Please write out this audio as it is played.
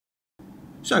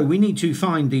So we need to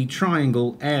find the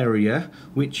triangle area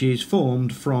which is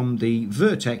formed from the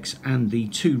vertex and the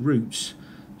two roots.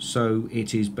 So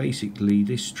it is basically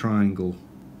this triangle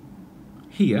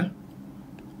here.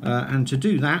 And to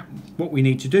do that, what we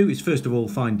need to do is first of all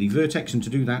find the vertex, and to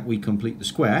do that we complete the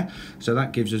square. So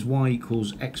that gives us y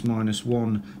equals x minus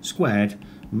 1 squared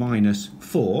minus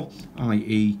 4,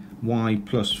 i.e. y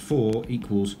plus 4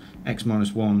 equals x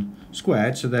minus 1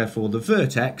 squared. So therefore the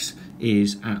vertex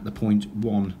is at the point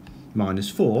 1 minus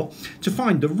 4. To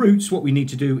find the roots, what we need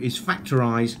to do is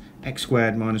factorise x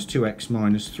squared minus 2x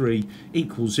minus 3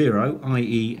 equals 0,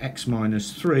 i.e. x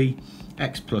minus 3,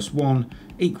 x plus 1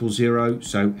 equals 0,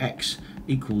 so x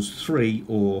equals 3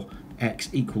 or x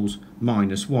equals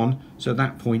minus 1. So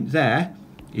that point there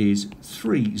is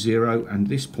 3, 0, and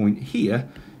this point here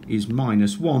is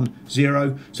minus 1,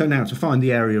 0. So now to find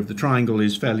the area of the triangle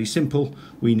is fairly simple.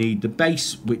 We need the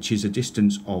base, which is a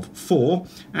distance of 4,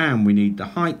 and we need the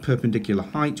height, perpendicular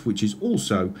height, which is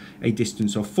also a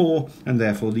distance of 4, and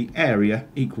therefore the area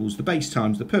equals the base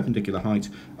times the perpendicular height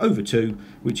over 2,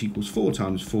 which equals 4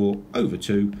 times 4 over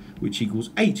 2, which equals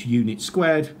 8 units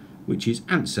squared, which is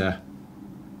answer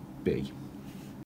B.